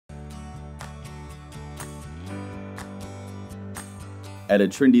Add a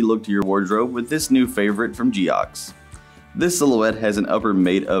trendy look to your wardrobe with this new favorite from Geox. This silhouette has an upper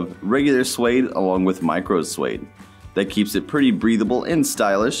made of regular suede along with micro suede. That keeps it pretty breathable and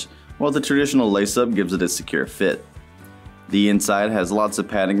stylish, while the traditional lace-up gives it a secure fit. The inside has lots of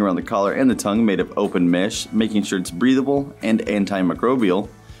padding around the collar and the tongue made of open mesh, making sure it's breathable and antimicrobial.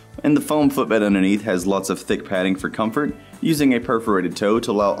 And the foam footbed underneath has lots of thick padding for comfort, using a perforated toe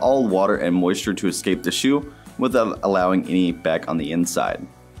to allow all water and moisture to escape the shoe without allowing any back on the inside.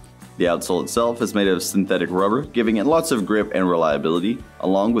 The outsole itself is made of synthetic rubber, giving it lots of grip and reliability,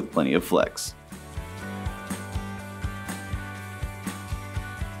 along with plenty of flex.